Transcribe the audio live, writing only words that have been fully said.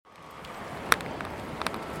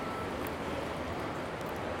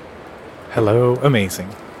Hello, amazing.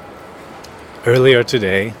 Earlier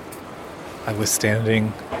today, I was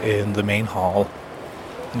standing in the main hall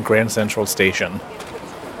in Grand Central Station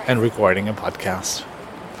and recording a podcast.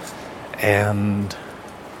 And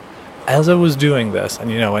as I was doing this, and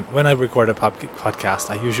when I record a podcast,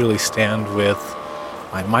 I usually stand with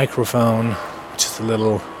my microphone, which is a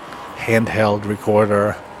little handheld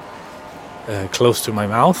recorder, close to my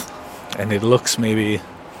mouth. And it looks maybe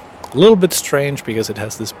a little bit strange because it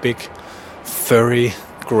has this big furry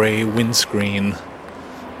gray windscreen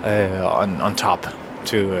on top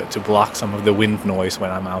to block some of the wind noise when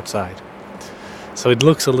I'm outside. So it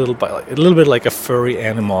looks a little bit like a furry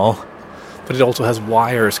animal, but it also has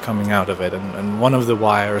wires coming out of it, and one of the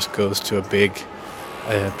wires goes to a big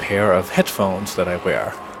pair of headphones that I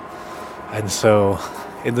wear. And so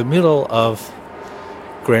in the middle of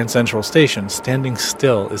Grand Central Station, standing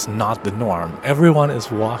still is not the norm. Everyone is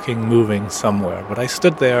walking, moving somewhere, but I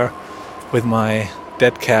stood there with my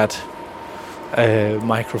dead cat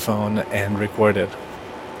microphone and recorded.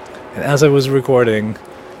 And as I was recording,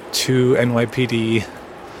 two NYPD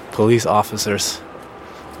police officers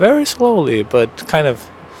very slowly but kind of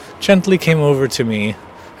gently came over to me,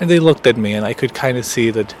 and they looked at me, and I could kind of see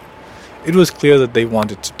that it was clear that they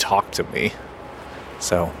wanted to talk to me.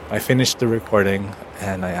 So I finished the recording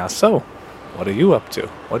and I asked, "So, what are you up to?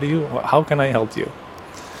 How can I help you?"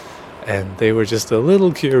 And they were just a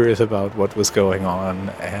little curious about what was going on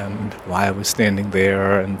and why I was standing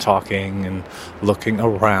there and talking and looking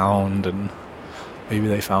around, and maybe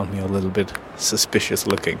they found me a little bit suspicious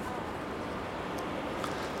looking.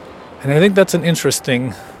 And I think that's an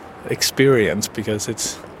interesting experience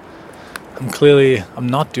because I'm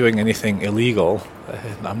not doing anything illegal.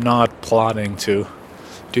 I'm not plotting to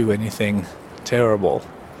do anything terrible.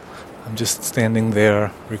 I'm just standing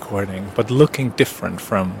there recording, but looking different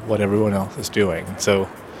from what everyone else is doing. So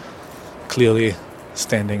clearly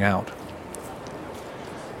standing out.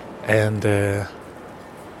 And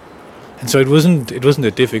so it wasn't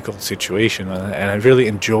a difficult situation, and I really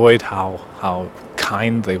enjoyed how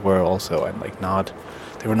kind they were also, and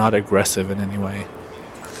they were not aggressive in any way.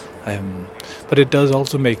 But it does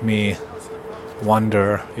also make me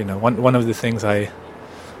wonder. One of the things I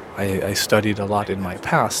studied a lot in my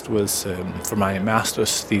past was for my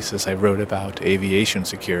master's thesis. I wrote about aviation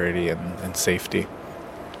security and safety,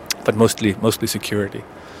 but mostly security,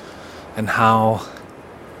 and how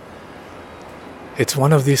it's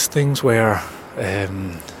one of these things where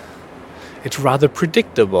it's rather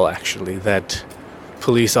predictable, actually, that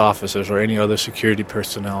police officers or any other security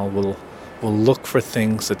personnel will look for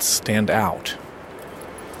things that stand out.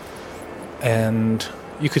 And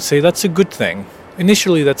you could say that's a good thing.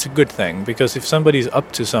 Initially, that's a good thing, because if somebody's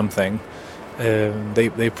up to something,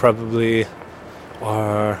 they probably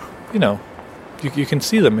are, you can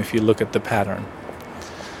see them if you look at the pattern.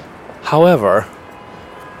 However,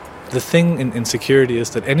 the thing in security is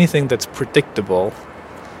that anything that's predictable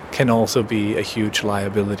can also be a huge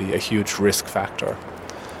liability, a huge risk factor.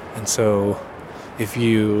 And so if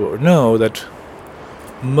you know that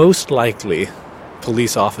most likely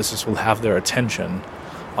police officers will have their attention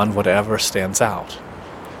on whatever stands out,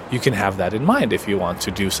 you can have that in mind if you want to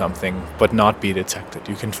do something but not be detected.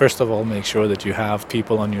 You can first of all make sure that you have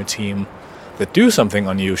people on your team that do something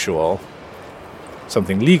unusual,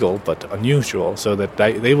 something legal but unusual, so that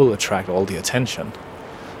they will attract all the attention.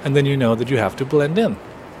 And then you know that you have to blend in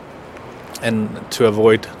and to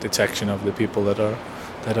avoid detection of the people that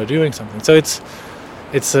are doing something. So it's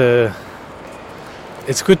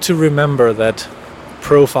good to remember that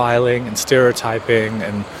profiling and stereotyping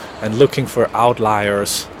and looking for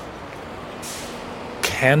outliers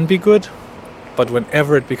can be good, but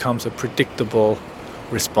whenever it becomes a predictable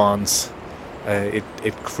response,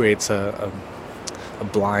 it creates a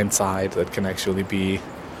blind side that can actually be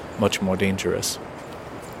much more dangerous.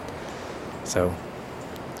 So,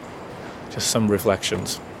 just some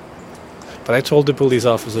reflections. But I told the police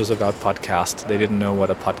officers about podcast. They didn't know what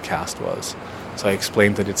a podcast was. So I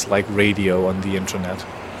explained that it's like radio on the internet.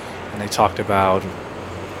 And I talked about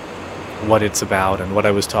what it's about and what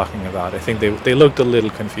I was talking about. I think they looked a little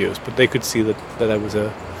confused, but they could see that I was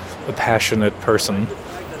a passionate person.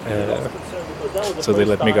 So they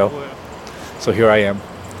let me go. So here I am.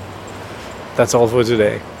 That's all for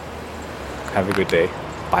today. Have a good day.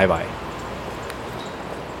 Bye-bye.